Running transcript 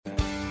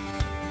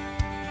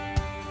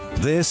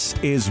This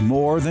is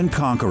More Than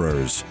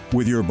Conquerors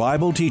with your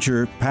Bible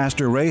teacher,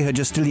 Pastor Ray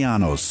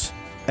Hagestilianos.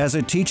 As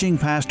a teaching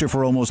pastor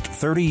for almost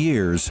 30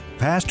 years,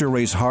 Pastor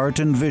Ray's heart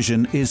and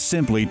vision is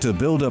simply to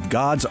build up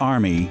God's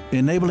army,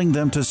 enabling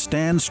them to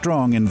stand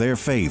strong in their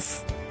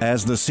faith.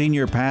 As the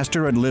senior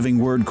pastor at Living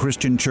Word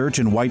Christian Church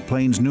in White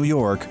Plains, New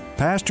York,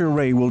 Pastor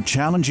Ray will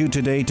challenge you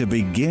today to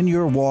begin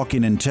your walk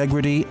in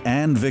integrity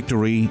and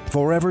victory,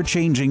 forever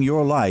changing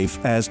your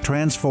life as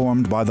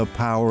transformed by the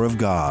power of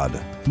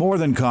God. More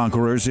Than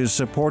Conquerors is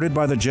supported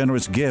by the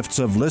generous gifts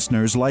of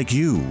listeners like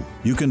you.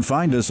 You can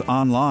find us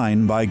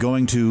online by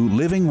going to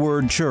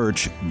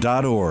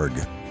livingwordchurch.org.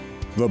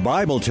 The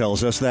Bible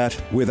tells us that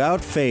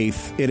without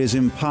faith, it is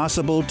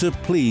impossible to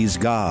please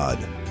God.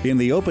 In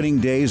the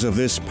opening days of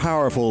this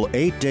powerful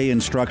 8-day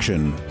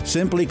instruction,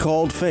 simply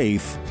called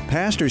Faith,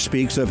 Pastor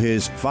speaks of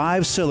his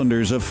 5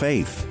 cylinders of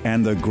faith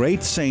and the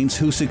great saints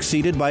who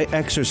succeeded by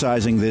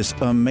exercising this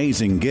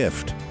amazing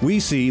gift.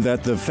 We see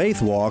that the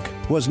faith walk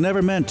was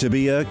never meant to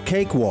be a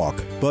cakewalk,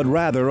 but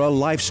rather a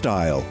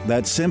lifestyle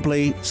that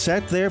simply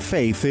set their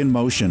faith in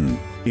motion.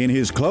 In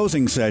his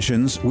closing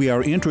sessions, we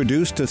are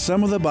introduced to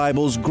some of the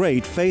Bible's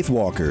great faith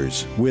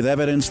walkers, with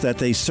evidence that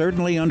they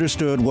certainly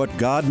understood what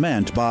God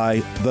meant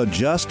by the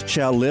just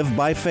shall live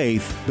by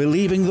faith,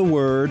 believing the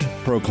word,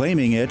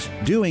 proclaiming it,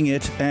 doing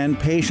it, and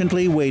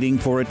patiently waiting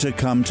for it to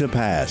come to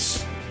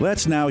pass.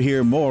 Let's now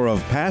hear more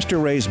of Pastor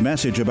Ray's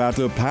message about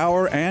the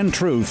power and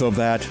truth of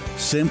that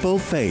simple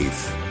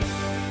faith.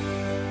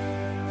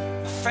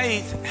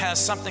 Faith has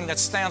something that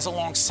stands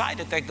alongside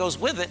it that goes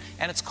with it,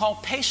 and it's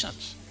called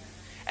patience.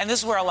 And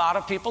this is where a lot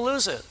of people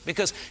lose it,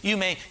 because you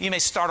may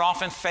start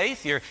off in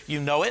faith, you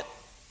know it,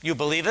 you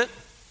believe it,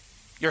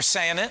 you're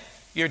saying it,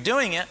 you're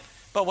doing it,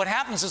 but what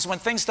happens is when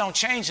things don't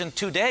change in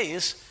 2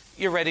 days,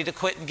 you're ready to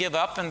quit and give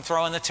up and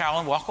throw in the towel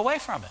and walk away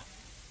from it.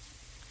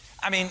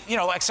 I mean,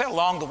 like I said,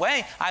 along the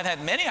way, I've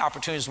had many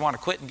opportunities to want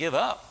to quit and give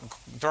up, and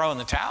throw in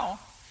the towel.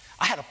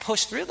 I had to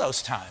push through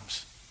those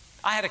times.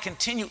 I had to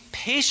continue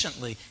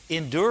patiently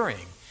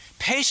enduring,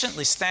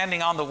 patiently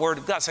standing on the Word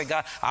of God. Say,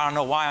 God, I don't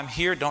know why I'm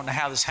here, don't know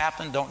how this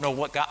happened, don't know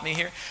what got me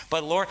here,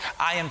 but Lord,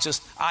 I am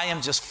just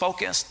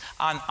focused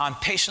on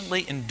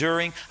patiently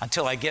enduring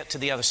until I get to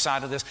the other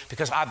side of this,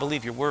 because I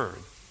believe your Word.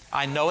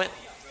 I know it,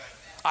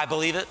 I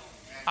believe it,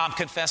 I'm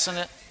confessing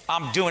it,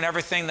 I'm doing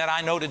everything that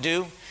I know to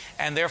do,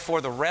 and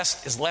therefore the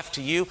rest is left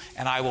to you,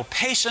 and I will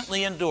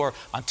patiently endure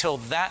until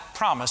that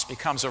promise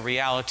becomes a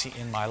reality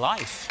in my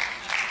life.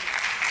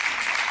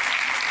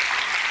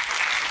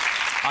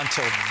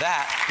 Until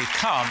that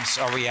becomes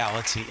a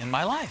reality in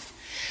my life.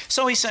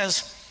 So he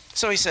says,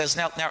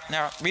 now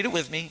read it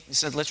with me. He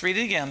said, let's read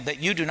it again. That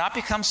you do not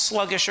become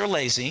sluggish or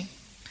lazy.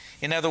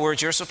 In other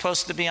words, you're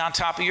supposed to be on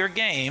top of your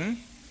game.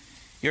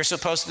 You're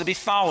supposed to be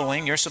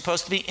following. You're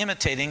supposed to be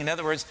imitating. In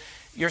other words,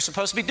 you're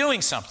supposed to be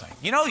doing something.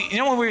 You know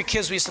when we were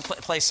kids, we used to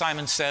play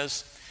Simon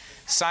Says?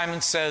 Simon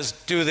says,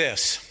 do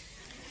this.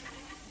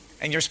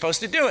 And you're supposed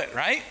to do it,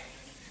 right?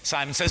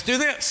 Simon says, do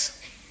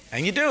this.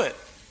 And you do it.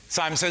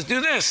 Simon says,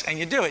 do this, and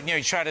you do it.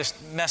 You try to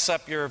mess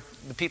up the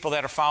people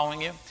that are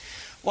following you.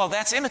 Well,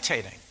 that's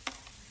imitating.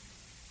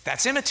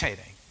 That's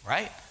imitating,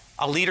 right?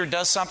 A leader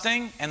does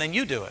something, and then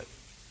you do it.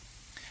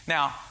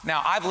 Now,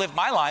 I've lived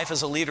my life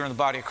as a leader in the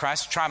body of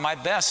Christ to try my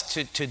best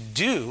to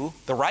do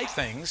the right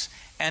things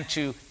and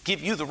to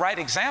give you the right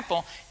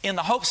example in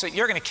the hopes that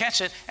you're going to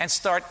catch it and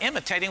start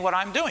imitating what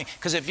I'm doing.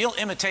 Because if you'll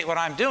imitate what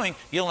I'm doing,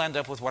 you'll end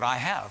up with what I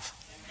have.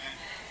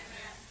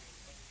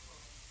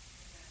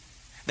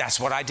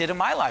 That's what I did in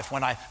my life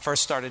when I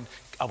first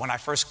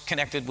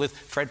connected with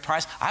Fred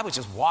Price. I would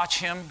just watch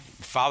him,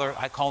 Father.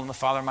 I call him the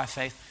Father of my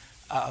faith,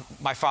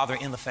 my Father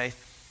in the faith.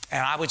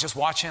 And I would just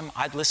watch him.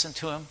 I'd listen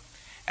to him,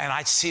 and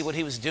I'd see what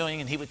he was doing,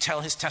 and he would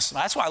tell his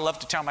testimony. That's why I love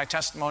to tell my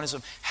testimonies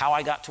of how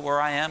I got to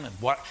where I am and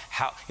what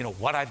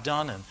I've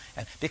done, and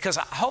because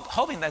I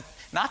hoping that,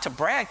 not to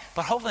brag,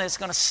 but hoping that it's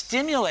going to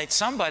stimulate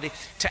somebody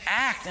to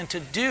act and to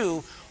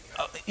do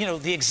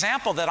the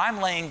example that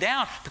I'm laying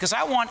down, because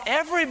I want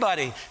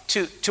everybody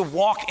to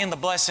walk in the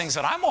blessings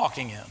that I'm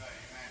walking in.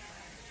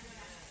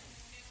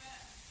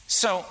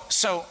 So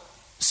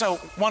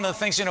one of the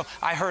things,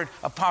 I heard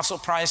Apostle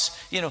Price,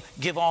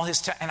 give all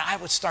his and I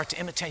would start to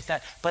imitate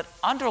that. But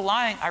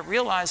underlying, I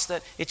realized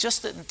that it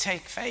just didn't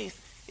take faith.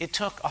 It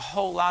took a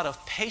whole lot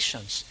of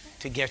patience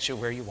to get you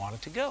where you wanted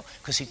to go,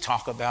 because he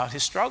talked about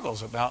his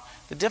struggles, about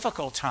the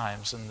difficult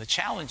times and the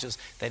challenges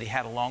that he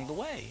had along the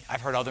way.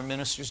 I've heard other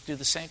ministers do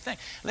the same thing.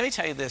 Let me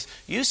tell you this.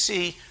 You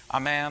see a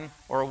man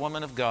or a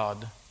woman of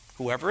God,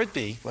 whoever it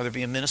be, whether it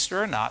be a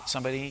minister or not,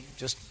 somebody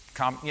just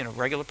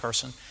regular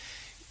person,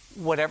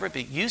 whatever it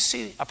be, you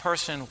see a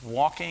person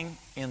walking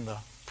in the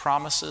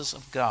promises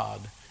of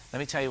God. Let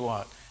me tell you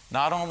what,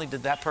 not only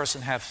did that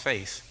person have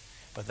faith,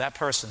 but that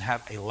person had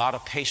a lot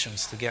of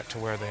patience to get to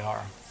where they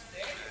are.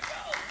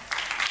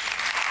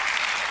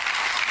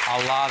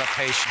 A lot of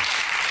patience.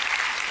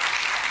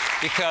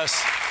 Because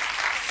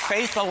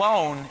faith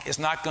alone is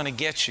not going to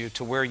get you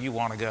to where you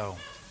want to go.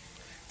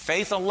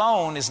 Faith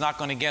alone is not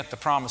going to get the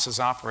promises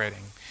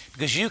operating,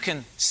 because you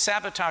can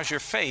sabotage your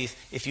faith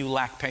if you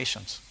lack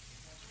patience.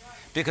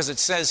 Because it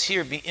says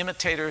here, be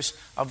imitators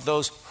of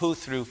those who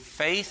through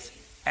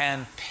faith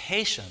and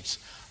patience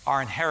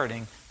are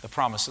inheriting the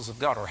promises of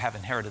God, or have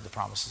inherited the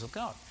promises of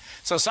God.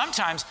 So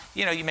sometimes,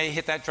 you may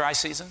hit that dry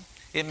season.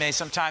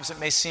 Sometimes it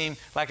may seem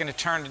like an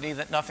eternity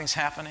that nothing's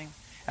happening.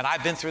 And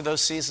I've been through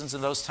those seasons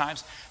and those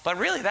times. But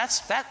really,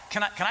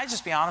 can I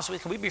just be honest with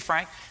you? Can we be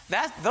frank?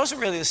 Those are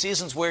really the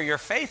seasons where your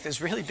faith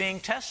is really being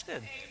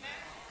tested.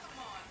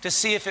 To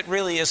see if it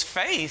really is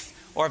faith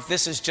or if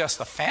this is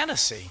just a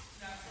fantasy.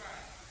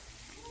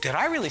 Did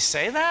I really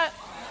say that?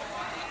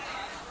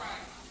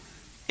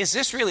 Is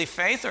this really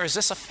faith, or is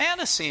this a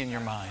fantasy in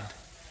your mind?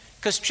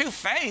 Because true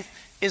faith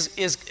is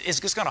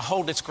just going to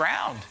hold its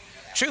ground.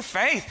 True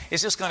faith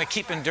is just going to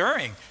keep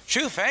enduring.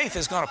 True faith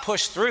is going to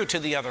push through to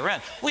the other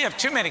end. We have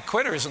too many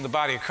quitters in the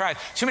body of Christ.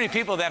 Too many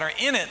people that are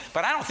in it,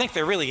 but I don't think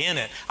they're really in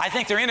it. I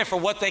think they're in it for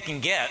what they can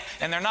get,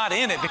 and they're not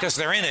in it because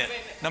they're in it,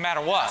 no matter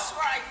what. That's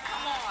right.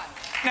 Come on.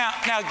 Now,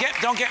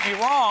 don't get me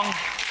wrong.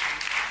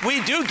 We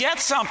do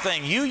get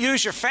something. You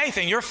use your faith,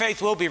 and your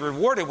faith will be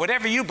rewarded.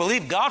 Whatever you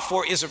believe God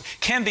for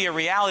can be a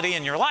reality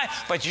in your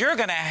life, but you're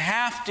going to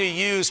have to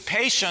use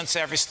patience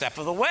every step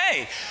of the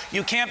way.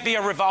 You can't be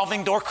a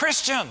revolving door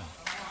Christian.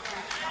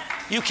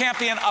 You can't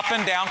be an up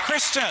and down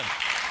Christian.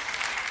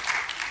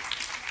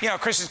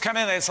 Christians come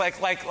in, it's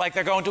like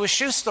they're going to a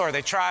shoe store.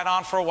 They try it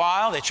on for a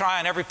while. They try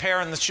on every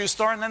pair in the shoe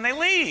store, and then they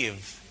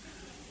leave.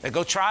 They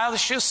go try out the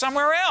shoes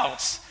somewhere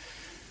else.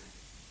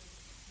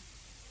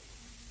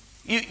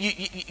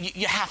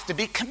 You have to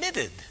be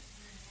committed.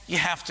 You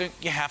have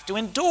to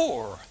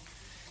endure.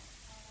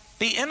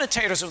 Be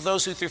imitators of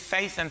those who through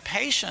faith and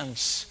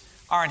patience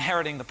are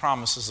inheriting the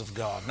promises of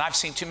God. And I've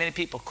seen too many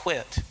people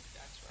quit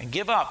and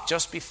give up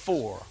just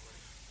before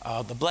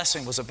the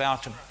blessing was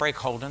about to break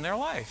hold in their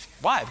life.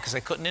 Why? Because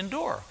they couldn't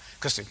endure.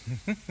 Because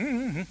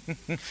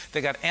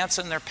they got ants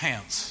in their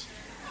pants.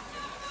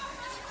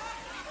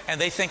 And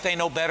they think they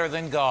know better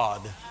than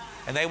God.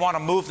 And they want to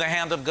move the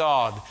hand of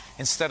God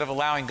instead of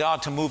allowing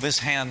God to move his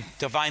hand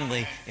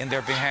divinely in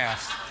their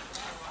behalf.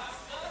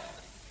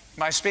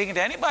 Am I speaking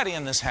to anybody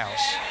in this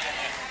house?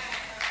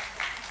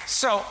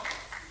 So,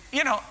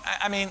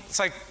 it's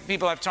like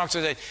people I've talked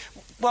to today.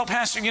 Well,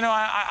 Pastor,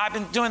 I've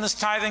been doing this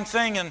tithing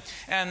thing and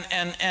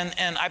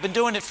I've been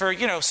doing it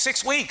for,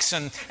 6 weeks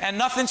and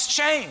nothing's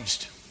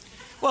changed.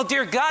 Well,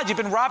 dear God, you've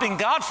been robbing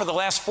God for the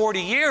last 40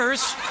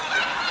 years.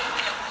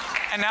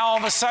 And now all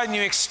of a sudden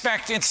you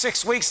expect in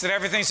 6 weeks that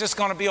everything's just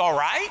going to be all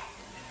right?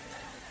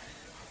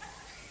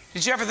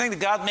 Did you ever think that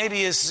God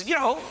maybe is,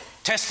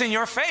 testing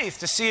your faith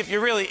to see if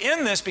you're really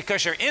in this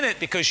because you're in it,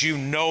 because you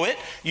know it,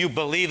 you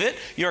believe it,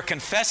 you're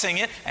confessing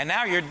it, and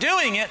now you're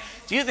doing it?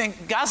 Do you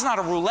think God's not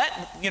a roulette,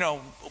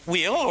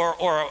 wheel or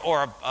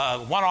a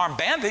one-armed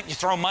bandit? You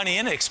throw money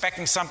in it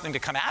expecting something to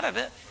come out of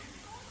it.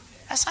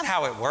 That's not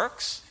how it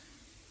works.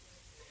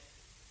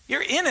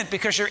 You're in it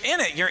because you're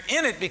in it. You're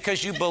in it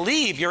because you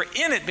believe. You're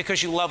in it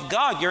because you love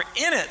God. You're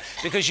in it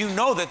because you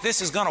know that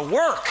this is going to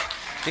work.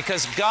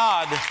 Because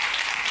God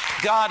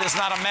is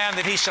not a man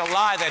that he shall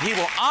lie, that he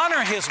will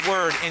honor his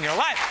word in your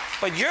life.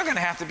 But you're going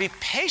to have to be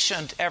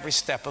patient every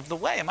step of the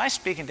way. Am I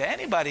speaking to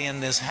anybody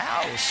in this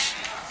house?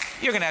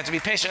 You're going to have to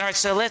be patient. All right,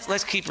 so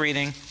let's keep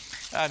reading.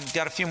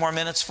 Got a few more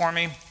minutes for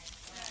me?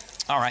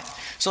 All right,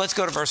 so let's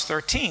go to verse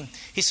 13.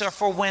 He said,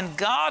 for when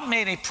God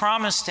made a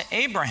promise to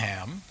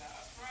Abraham,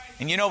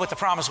 and you know what the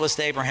promise was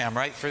to Abraham,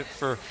 right?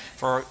 For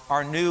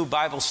our new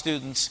Bible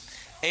students,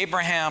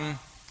 Abraham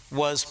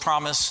was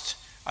promised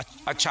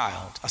a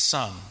child, a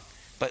son.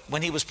 But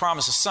when he was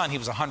promised a son, he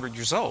was 100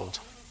 years old.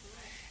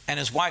 And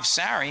his wife,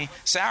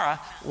 Sarah,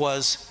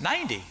 was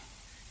 90.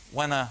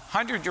 When a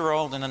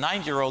 100-year-old and a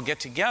 90-year-old get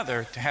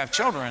together to have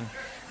children,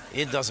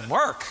 it doesn't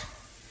work.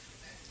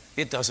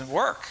 It doesn't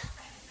work.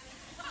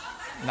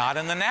 Not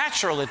in the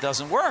natural, it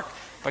doesn't work.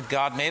 But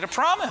God made a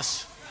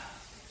promise.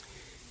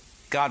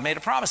 God made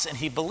a promise, and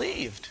he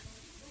believed.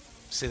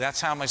 See,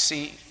 that's how much.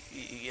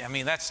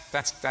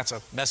 That's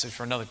a message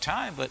for another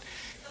time. But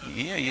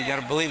yeah, you got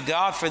to believe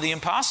God for the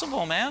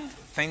impossible, man.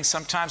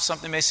 Sometimes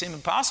something may seem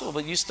impossible,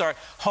 but you start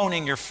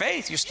honing your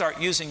faith. You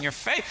start using your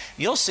faith.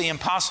 You'll see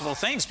impossible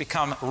things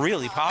become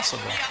really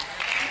possible.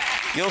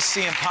 You'll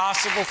see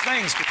impossible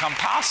things become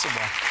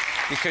possible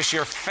because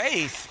your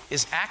faith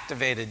is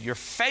activated. Your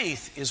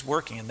faith is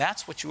working, and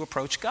that's what you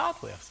approach God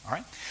with. All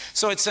right.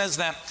 So it says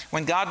that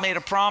when God made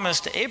a promise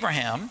to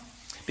Abraham,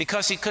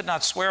 because he could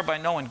not swear by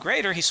no one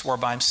greater, he swore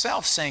by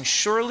himself, saying,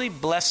 surely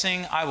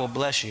blessing I will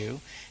bless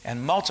you,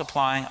 and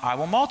multiplying I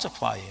will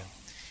multiply you.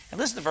 And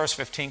listen to verse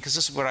 15, because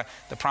this is what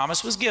the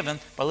promise was given,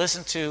 but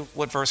listen to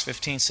what verse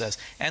 15 says.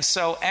 And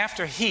so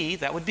after he,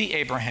 that would be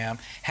Abraham,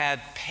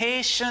 had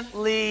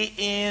patiently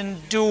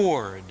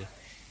endured,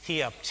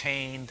 he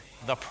obtained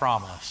the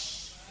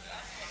promise.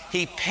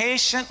 He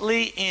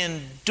patiently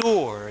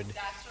endured,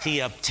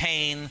 he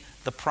obtained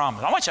the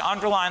promise. I want you to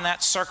underline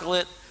that, circle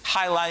it,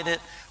 highlight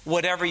it,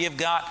 whatever you've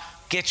got.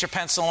 Get your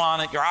pencil on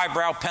it, your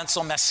eyebrow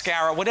pencil,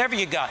 mascara, whatever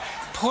you got.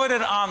 Put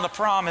it on the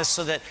promise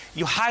so that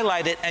you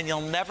highlight it and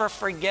you'll never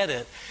forget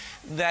it.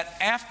 That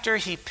after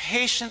he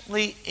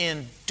patiently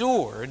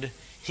endured,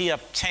 he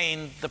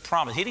obtained the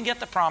promise. He didn't get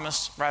the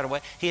promise right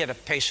away. He had to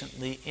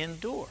patiently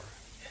endure.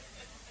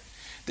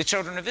 The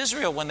children of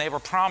Israel, when they were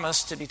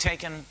promised to be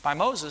taken by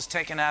Moses,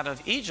 taken out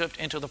of Egypt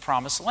into the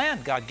promised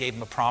land, God gave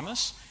them a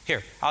promise.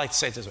 Here, I like to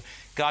say it this way.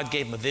 God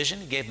gave them a vision,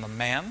 He gave them a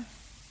man,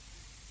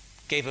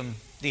 gave them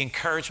the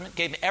encouragement,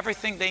 gave them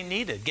everything they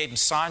needed, gave them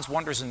signs,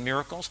 wonders, and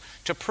miracles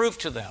to prove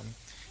to them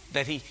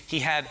that He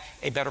had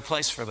a better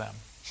place for them.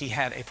 He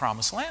had a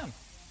promised land.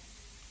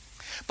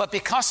 But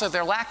because of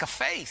their lack of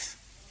faith,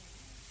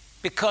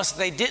 because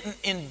they didn't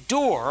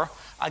endure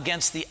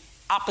against the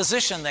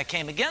opposition that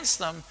came against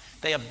them,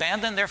 they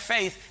abandoned their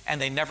faith and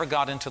they never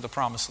got into the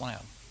promised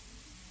land.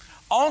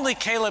 Only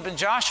Caleb and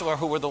Joshua,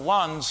 who were the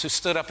ones who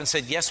stood up and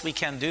said, yes, we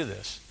can do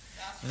this.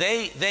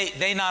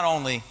 They not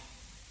only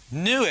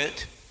knew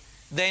it,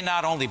 they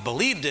not only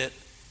believed it,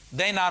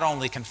 they not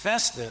only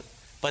confessed it,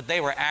 but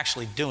they were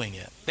actually doing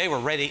it. They were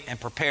ready and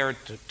prepared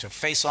to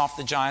face off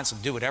the giants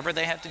and do whatever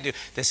they had to do.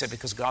 They said,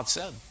 because God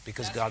said,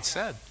 because God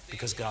said,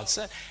 because God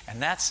said.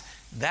 And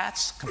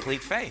that's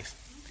complete faith.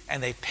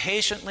 And they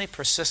patiently,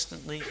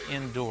 persistently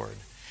endured.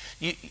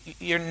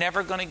 You're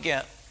never going to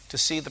get to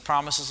see the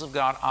promises of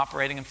God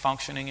operating and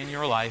functioning in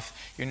your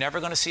life. You're never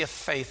going to see a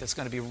faith that's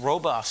going to be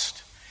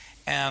robust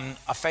and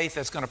a faith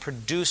that's going to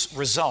produce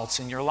results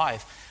in your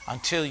life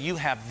until you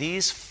have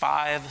these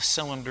 5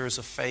 cylinders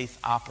of faith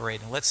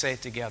operating. Let's say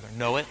it together.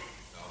 Know it,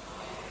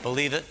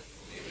 believe it,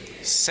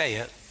 say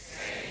it,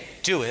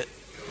 do it,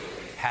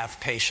 have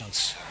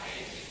patience.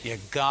 You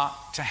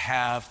got to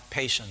have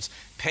patience.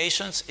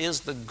 Patience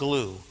is the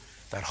glue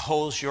that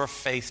holds your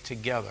faith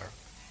together.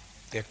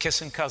 They're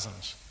kissing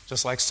cousins,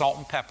 just like salt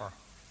and pepper.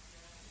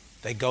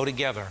 They go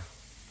together.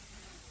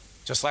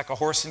 Just like a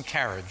horse and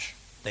carriage,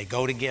 they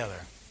go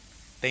together.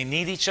 They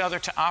need each other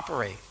to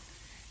operate.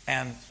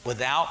 And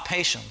without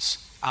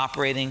patience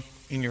operating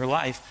in your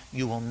life,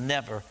 you will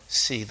never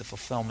see the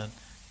fulfillment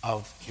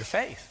of your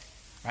faith,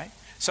 right?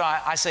 So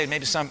I say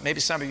maybe some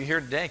of you here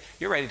today,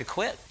 you're ready to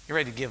quit. You're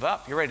ready to give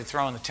up. You're ready to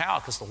throw in the towel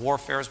because the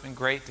warfare has been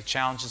great. The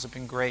challenges have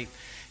been great.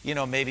 You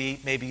know, maybe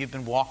you've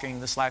been walking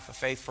this life of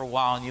faith for a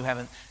while and you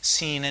haven't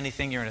seen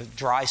anything. You're in a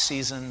dry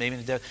season, maybe in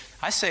a desert.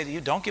 I say to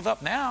you, don't give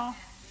up now.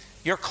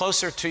 You're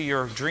closer to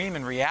your dream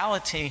and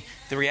reality,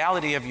 the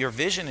reality of your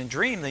vision and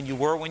dream than you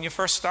were when you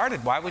first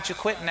started. Why would you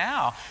quit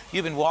now?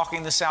 You've been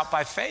walking this out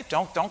by faith.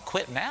 Don't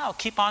quit now.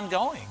 Keep on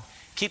going.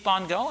 Keep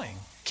on going.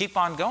 Keep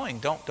on going.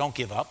 Don't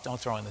give up. Don't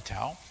throw in the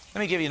towel.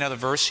 Let me give you another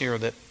verse here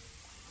that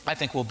I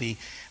think will be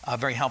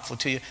very helpful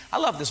to you. I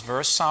love this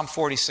verse, Psalm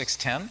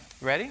 46:10.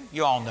 Ready?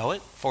 You all know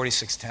it,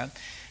 46:10.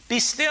 Be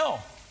still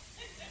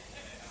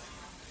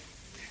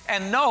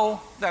and know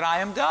that I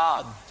am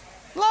God.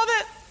 Love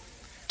it.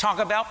 Talk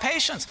about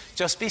patience.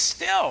 Just be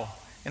still.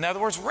 In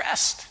other words,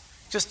 rest.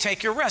 Just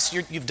take your rest.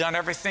 You've done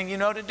everything you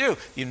know to do.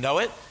 You know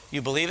it.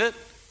 You believe it.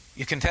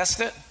 You can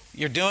test it.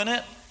 You're doing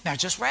it. Now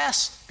just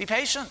rest. Be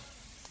patient.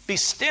 Be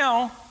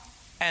still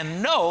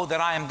and know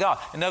that I am God.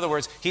 In other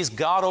words, He's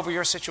God over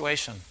your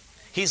situation.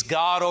 He's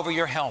God over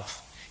your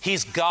health.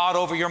 He's God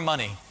over your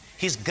money.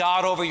 He's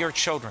God over your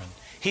children.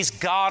 He's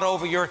God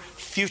over your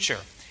future.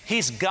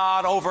 He's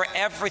God over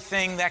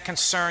everything that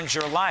concerns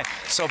your life.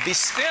 So be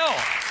still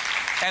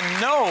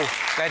and know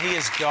that He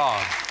is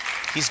God.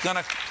 He's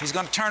gonna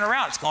turn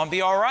around. It's going to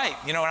be all right.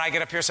 You know, when I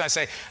get up here, so I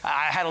say,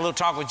 I had a little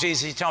talk with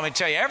Jesus. He told me to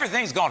tell you,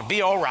 everything's going to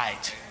be all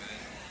right.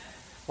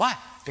 Why?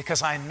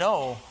 Because I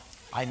know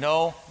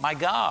my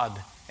God,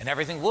 and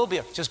everything will be.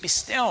 Just be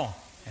still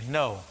and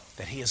know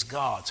that He is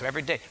God. So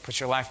every day, put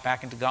your life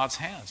back into God's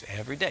hands.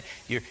 Every day.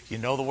 You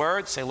know the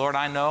word. Say, Lord,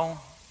 I know.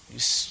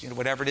 You know,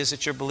 whatever it is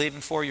that you're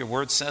believing for, your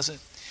word says it.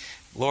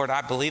 Lord,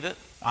 I believe it.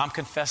 I'm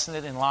confessing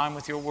it in line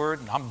with your word.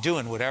 And I'm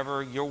doing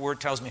whatever your word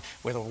tells me.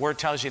 Where the word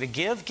tells you to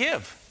give,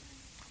 give.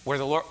 Where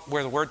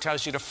the word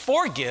tells you to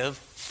forgive,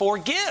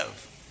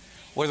 forgive.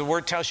 Where the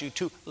word tells you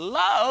to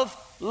love,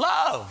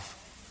 love.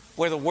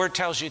 Where the word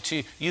tells you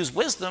to use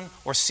wisdom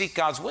or seek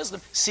God's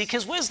wisdom, seek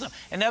His wisdom.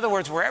 In other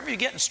words, wherever you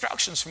get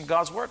instructions from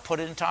God's word, put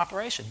it into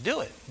operation.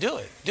 Do it, do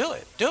it, do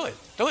it, do it,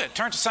 do it.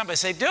 Turn to somebody and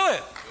say, do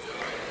it.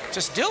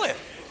 Just do it.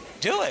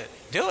 Do it,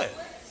 do it.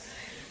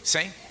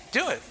 See?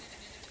 Do it.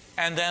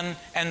 And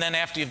then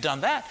after you've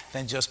done that,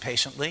 then just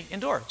patiently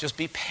endure. Just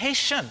be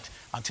patient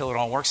until it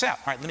all works out.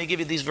 All right, let me give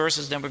you these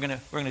verses, then we're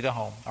gonna go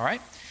home. All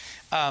right?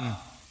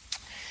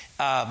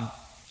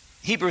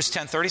 Hebrews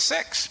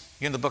 10:36.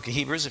 You're in the book of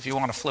Hebrews if you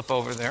want to flip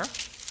over there,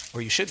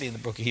 or you should be in the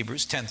book of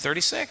Hebrews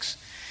 10:36.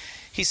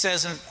 He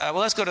says,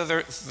 let's go to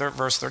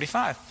verse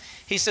 35.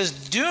 He says,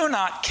 do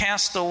not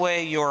cast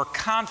away your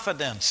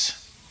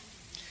confidence,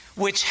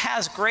 which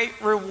has great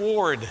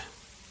reward.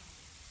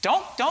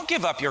 Don't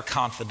give up your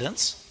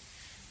confidence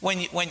when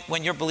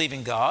you're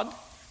believing God,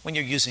 when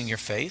you're using your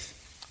faith.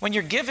 When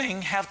you're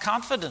giving, have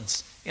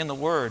confidence in the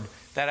word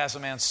that as a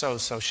man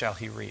sows, so shall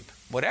he reap.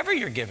 Whatever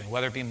you're giving,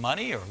 whether it be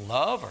money or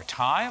love or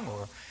time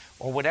or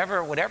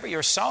whatever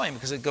you're sowing,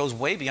 because it goes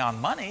way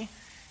beyond money,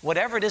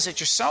 whatever it is that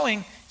you're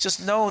sowing,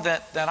 just know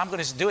that I'm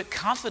going to do it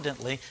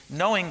confidently,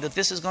 knowing that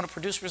this is going to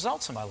produce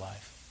results in my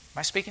life. Am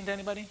I speaking to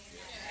anybody?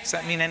 Does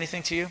that mean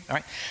anything to you? All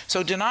right.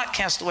 So do not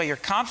cast away your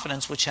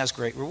confidence, which has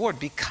great reward.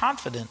 Be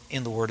confident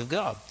in the word of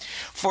God.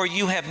 For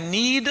you have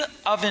need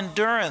of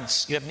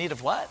endurance. You have need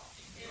of what?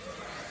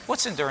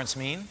 What's endurance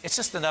mean? It's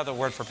just another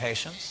word for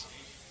patience.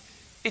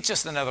 It's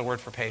just another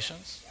word for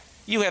patience.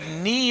 You have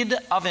need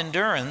of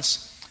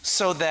endurance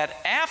so that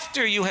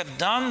after you have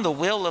done the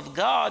will of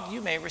God,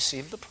 you may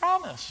receive the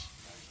promise.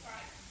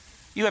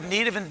 You have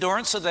need of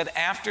endurance so that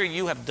after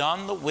you have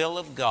done the will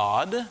of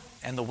God,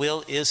 and the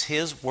will is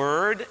His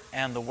word,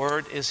 and the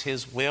word is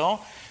His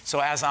will. So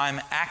as I'm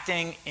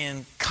acting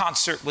in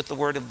concert with the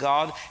word of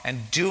God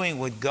and doing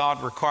what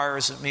God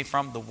requires of me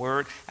from the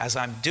word, as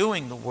I'm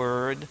doing the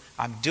word,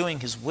 I'm doing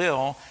His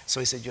will.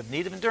 So He said, you have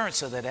need of endurance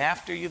so that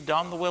after you've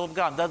done the will of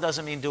God. That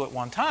doesn't mean do it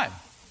one time.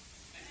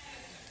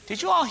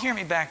 Did you all hear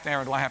me back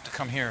there, or do I have to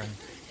come here?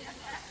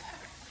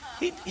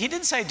 He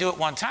didn't say do it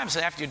one time. He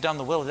said after you've done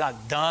the will of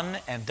God, done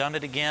and done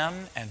it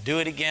again, and do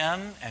it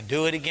again, and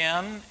do it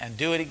again, and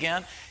do it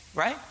again.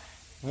 Right?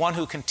 One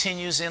who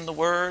continues in the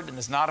word and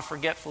is not a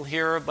forgetful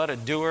hearer, but a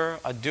doer,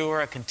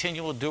 a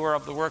continual doer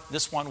of the work.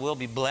 This one will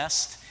be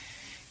blessed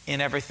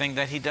in everything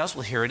that he does.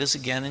 Well, here it is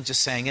again, and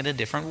just saying it a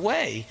different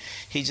way.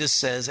 He just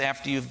says,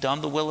 after you've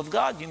done the will of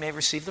God, you may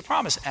receive the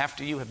promise.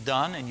 After you have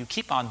done and you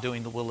keep on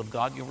doing the will of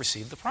God, you'll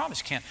receive the promise.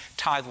 You can't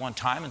tithe one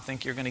time and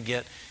think you're going to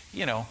get,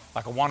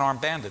 like a one-armed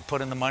bandit,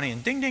 put in the money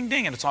and ding, ding,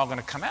 ding, and it's all going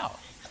to come out.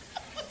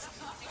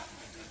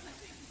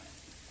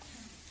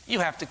 You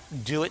have to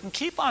do it and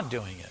keep on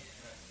doing it.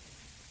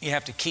 You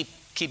have to keep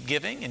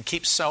giving and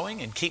keep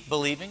sowing and keep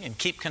believing and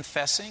keep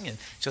confessing and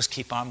just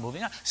keep on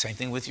moving on. Same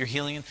thing with your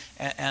healing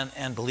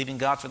and believing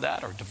God for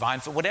that, or divine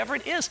for whatever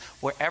it is.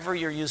 Wherever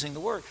you're using the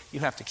word, you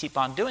have to keep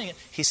on doing it.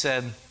 He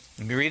said,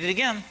 let me read it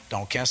again.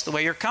 Don't cast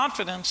away your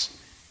confidence,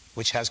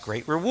 which has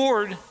great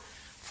reward.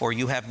 For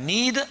you have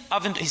need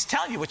of, he's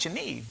telling you what you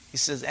need. He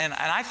says, and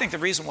I think the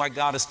reason why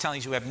God is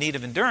telling you have need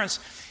of endurance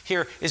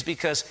here is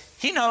because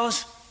He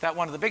knows that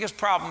one of the biggest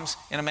problems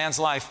in a man's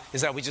life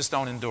is that we just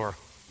don't endure.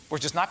 We're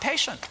just not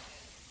patient.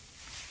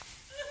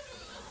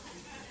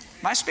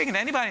 Am I speaking to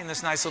anybody in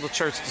this nice little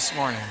church this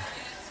morning?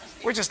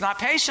 We're just not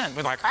patient.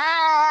 We're like,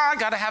 I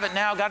got to have it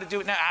now, got to do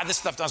it now. This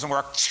stuff doesn't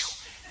work.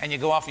 And you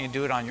go off and you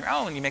do it on your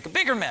own and you make a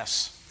bigger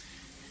mess.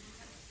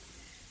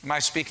 Am I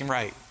speaking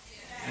right?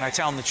 Am I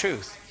telling the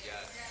truth?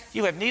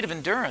 You have need of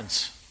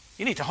endurance.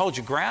 You need to hold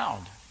your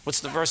ground. What's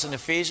the verse in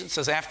Ephesians? It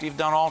says, after you've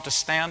done all to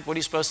stand, what are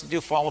you supposed to do?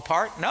 Fall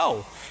apart?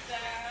 No.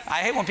 I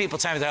hate when people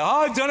tell me that,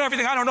 I've done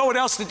everything, I don't know what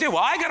else to do.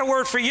 Well, I got a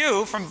word for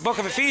you from the book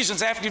of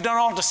Ephesians. After you've done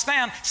all to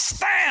stand,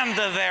 stand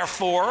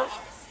therefore.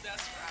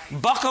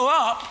 Buckle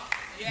up.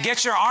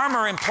 Get your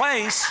armor in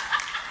place.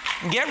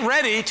 Get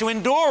ready to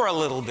endure a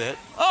little bit.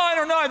 I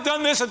don't know, I've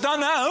done this, I've done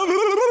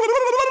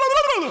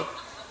that.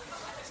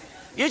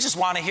 You just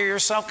want to hear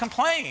yourself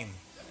complain.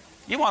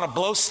 You want to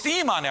blow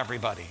steam on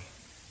everybody.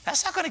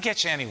 That's not going to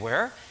get you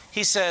anywhere.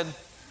 He said,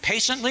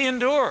 patiently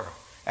endure.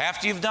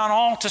 After you've done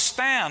all to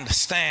stand,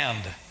 stand.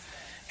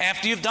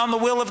 After you've done the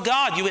will of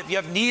God, you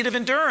have need of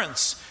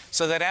endurance,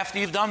 so that after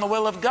you've done the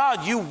will of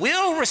God, you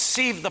will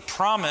receive the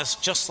promise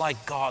just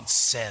like God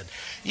said.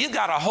 You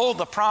got to hold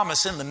the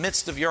promise in the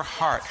midst of your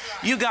heart.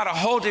 You got to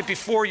hold it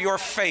before your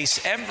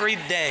face every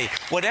day.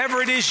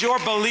 Whatever it is you're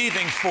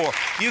believing for,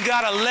 you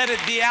got to let it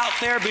be out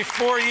there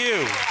before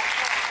you.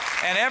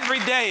 And every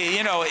day,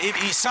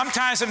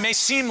 sometimes it may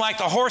seem like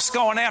the horse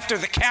going after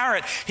the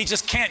carrot. He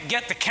just can't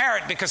get the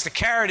carrot because the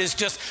carrot is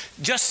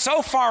just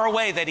so far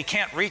away that he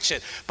can't reach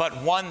it.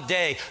 But one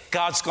day,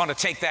 God's going to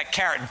take that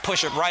carrot and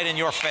push it right in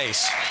your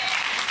face.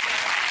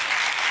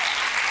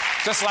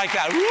 Just like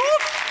that.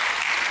 Whoop!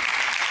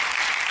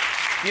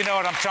 You know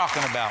what I'm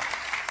talking about.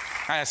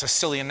 That's a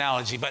silly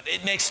analogy, but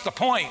it makes the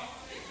point.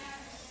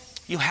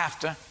 You have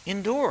to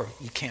endure.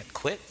 You can't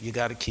quit. You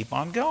got to keep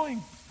on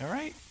going. All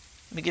right?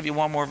 Let me give you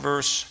one more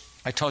verse.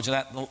 I told you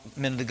that a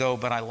minute ago,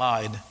 but I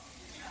lied.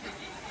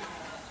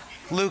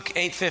 Luke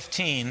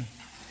 8:15.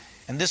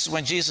 And this is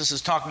when Jesus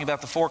is talking about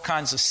the 4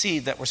 kinds of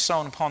seed that were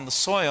sown upon the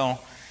soil.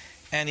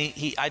 And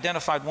he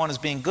identified one as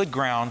being good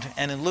ground.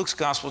 And in Luke's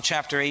Gospel,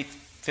 chapter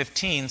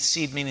 8:15,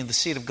 seed meaning the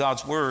seed of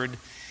God's word,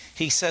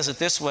 he says it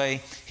this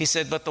way. He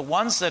said, but the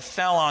ones that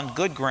fell on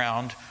good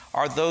ground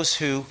are those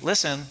who,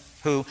 listen,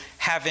 who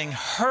having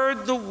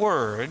heard the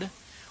word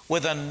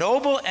with a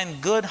noble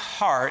and good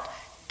heart,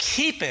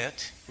 keep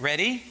it,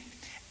 ready,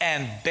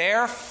 and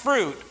bear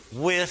fruit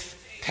with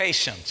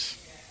patience.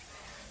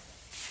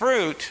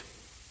 Fruit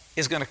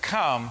is going to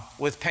come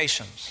with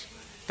patience.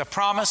 The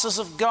promises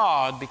of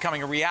God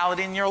becoming a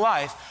reality in your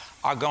life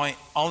are going to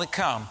only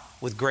come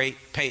with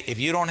great patience. If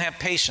you don't have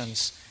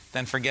patience,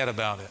 then forget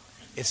about it.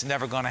 It's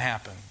never going to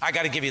happen. I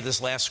got to give you this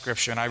last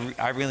scripture, and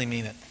I really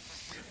mean it.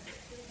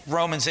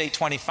 Romans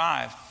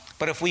 8:25.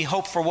 But if we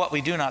hope for what we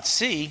do not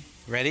see,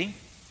 ready,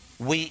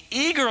 we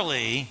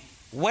eagerly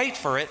wait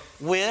for it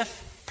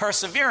with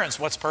perseverance.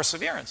 What's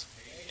perseverance?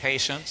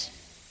 Patience.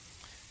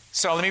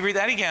 So let me read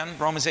that again.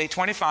 Romans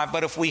 8:25.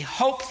 But if we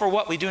hope for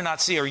what we do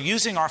not see, or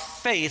using our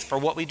faith for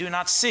what we do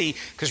not see,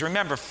 because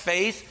remember,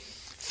 faith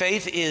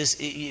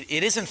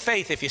isn't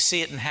faith if you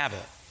see it and have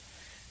it.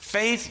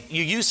 Faith,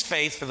 you use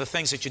faith for the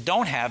things that you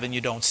don't have and you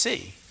don't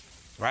see,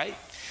 right?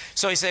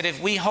 So he said,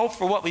 if we hope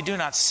for what we do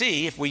not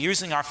see, if we're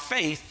using our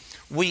faith,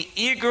 we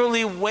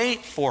eagerly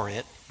wait for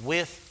it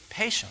with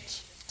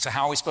patience. So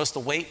how are we supposed to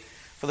wait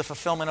for the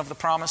fulfillment of the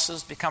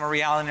promises become a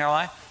reality in our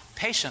life?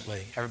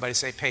 Patiently. Everybody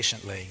say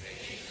patiently.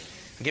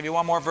 I'll give you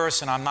one more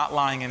verse and I'm not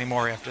lying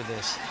anymore after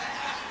this.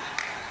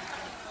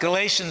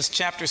 Galatians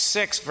chapter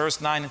 6, verse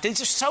 9.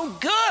 These are so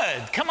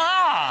good. Come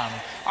on.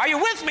 Are you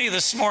with me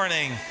this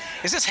morning?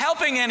 Is this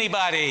helping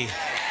anybody?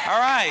 All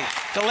right.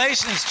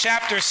 Galatians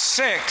chapter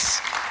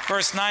 6,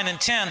 verse 9 and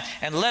 10.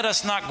 And let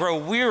us not grow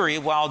weary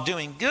while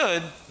doing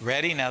good.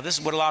 Ready? Now, this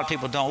is what a lot of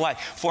people don't like.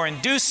 For in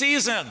due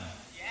season,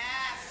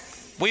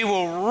 we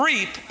will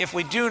reap if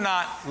we do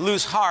not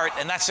lose heart.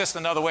 And that's just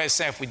another way of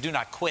saying if we do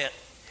not quit,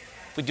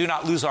 if we do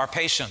not lose our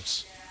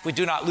patience, if we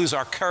do not lose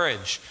our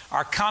courage,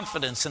 our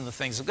confidence in the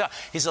things of God.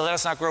 He said, let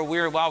us not grow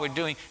weary while we're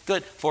doing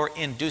good, for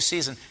in due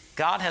season.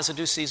 God has a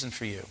due season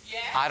for you. Yeah.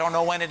 I don't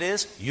know when it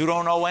is. You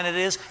don't know when it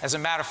is. As a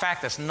matter of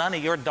fact, that's none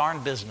of your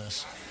darn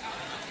business.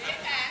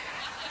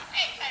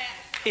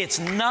 It's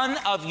none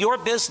of your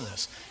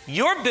business.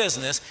 Your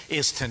business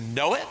is to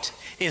know it,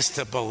 is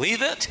to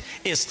believe it,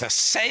 is to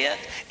say it,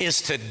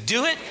 is to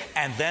do it,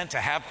 and then to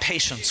have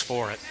patience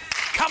for it.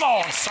 Come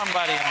on,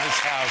 somebody in this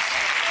house.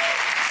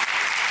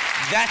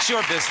 That's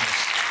your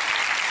business.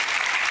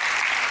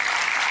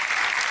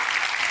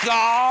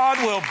 God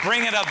will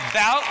bring it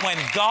about when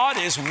God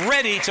is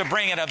ready to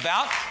bring it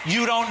about.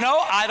 You don't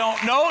know. I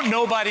don't know.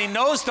 Nobody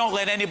knows. Don't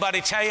let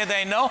anybody tell you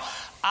they know.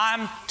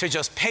 I'm to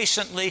just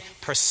patiently,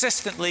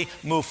 persistently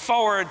move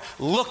forward,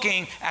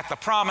 looking at the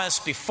promise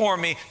before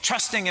me,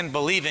 trusting and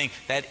believing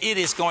that it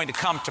is going to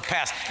come to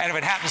pass. And if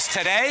it happens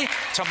today,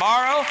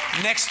 tomorrow,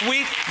 next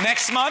week,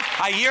 next month,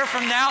 a year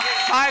from now,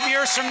 5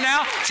 years from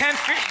now, 10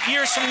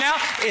 years from now,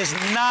 is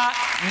not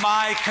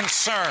my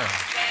concern.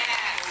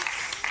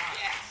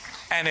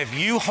 And if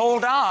you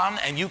hold on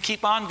and you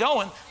keep on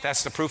going,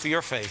 that's the proof of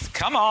your faith.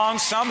 Come on,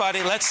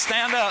 somebody, let's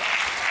stand up.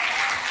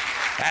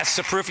 That's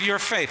the proof of your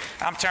faith.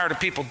 I'm tired of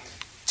people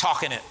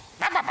talking it.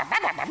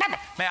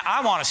 Man,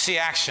 I want to see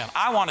action.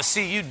 I want to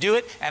see you do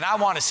it, and I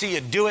want to see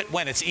you do it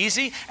when it's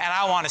easy, and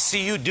I want to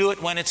see you do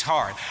it when it's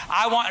hard.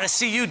 I want to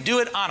see you do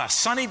it on a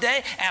sunny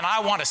day, and I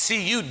want to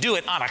see you do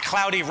it on a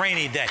cloudy,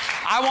 rainy day.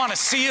 I want to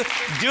see you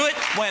do it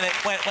when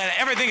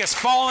everything is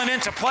falling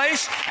into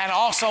place, and I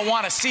also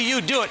want to see you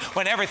do it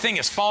when everything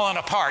is falling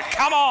apart.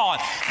 Come on.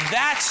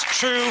 That's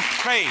true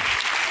faith.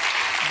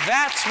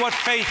 That's what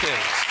faith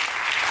is.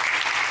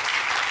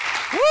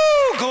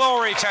 Woo!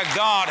 Glory to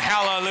God.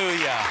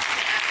 Hallelujah.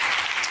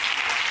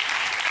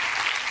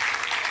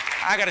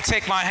 I got to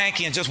take my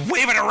hanky and just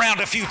wave it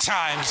around a few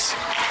times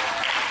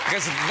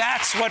because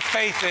that's what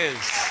faith is.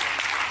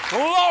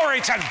 Glory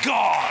to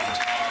God.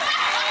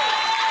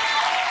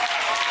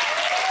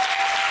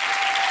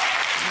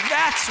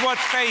 That's what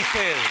faith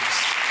is.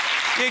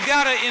 You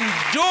got to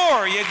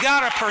endure. You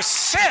got to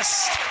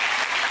persist.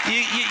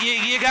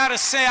 You got to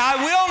say, I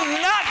will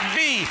not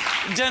be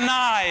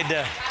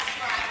denied.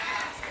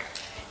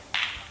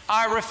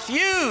 I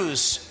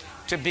refuse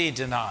to be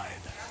denied.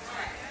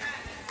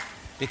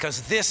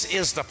 Because this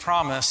is the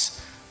promise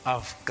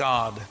of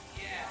God.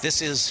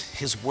 This is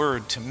His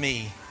word to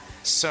me.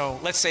 So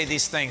let's say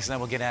these things and then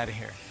we'll get out of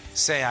here.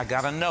 Say, I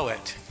gotta know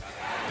it.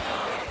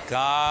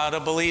 Gotta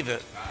believe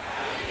it.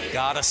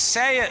 Gotta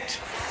say it.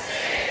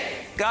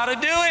 Gotta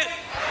do it.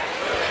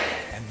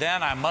 And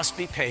then I must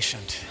be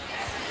patient.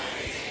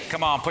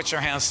 Come on, put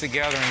your hands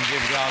together and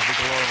give God the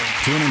glory.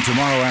 Tune in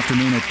tomorrow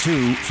afternoon at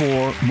 2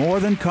 for More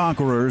Than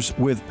Conquerors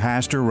with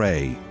Pastor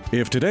Ray.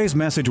 If today's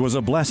message was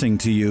a blessing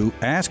to you,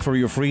 ask for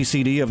your free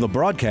CD of the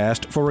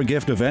broadcast for a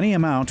gift of any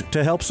amount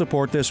to help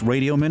support this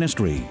radio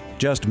ministry.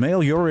 Just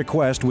mail your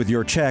request with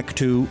your check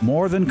to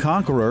More Than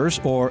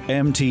Conquerors or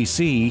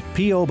MTC,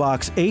 P.O.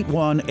 Box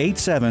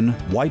 8187,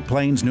 White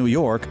Plains, New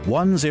York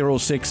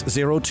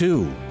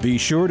 10602. Be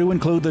sure to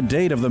include the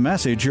date of the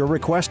message you're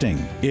requesting.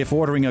 If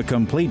ordering a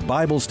complete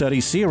Bible study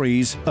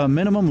series, a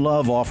minimum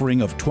love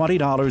offering of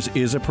 $20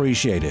 is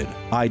appreciated.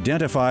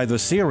 Identify the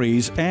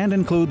series and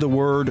include the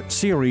word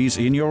series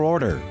in your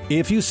order.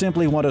 If you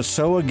simply want to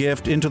sow a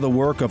gift into the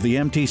work of the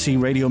MTC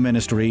Radio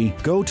Ministry,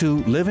 go to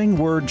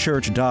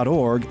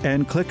livingwordchurch.org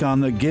and click on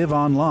the Give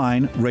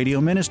Online Radio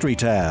Ministry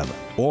tab.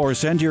 Or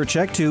send your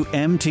check to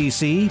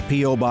MTC,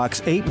 P.O.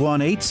 Box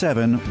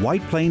 8187,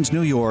 White Plains,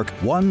 New York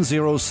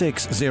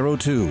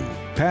 10602.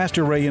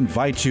 Pastor Ray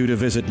invites you to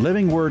visit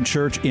Living Word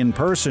Church in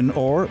person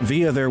or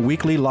via their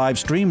weekly live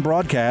stream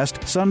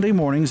broadcast Sunday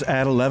mornings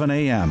at 11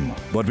 a.m.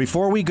 But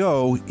before we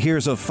go,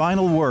 here's a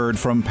final word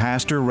from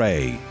Pastor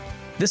Ray.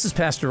 This is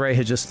Pastor Ray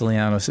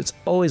Hagistelianos. It's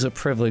always a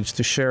privilege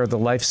to share the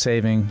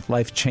life-saving,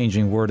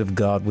 life-changing Word of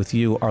God with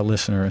you, our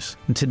listeners.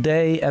 And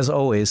today, as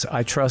always,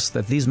 I trust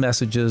that these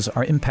messages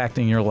are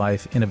impacting your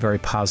life in a very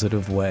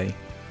positive way.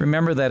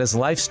 Remember that as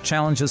life's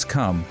challenges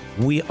come,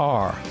 we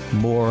are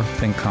more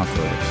than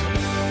conquerors.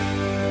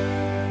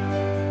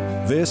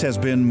 This has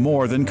been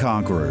More Than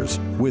Conquerors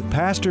with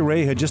Pastor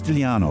Ray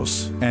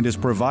Hagestilianos and is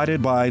provided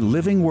by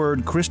Living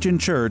Word Christian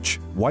Church,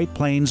 White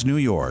Plains, New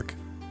York.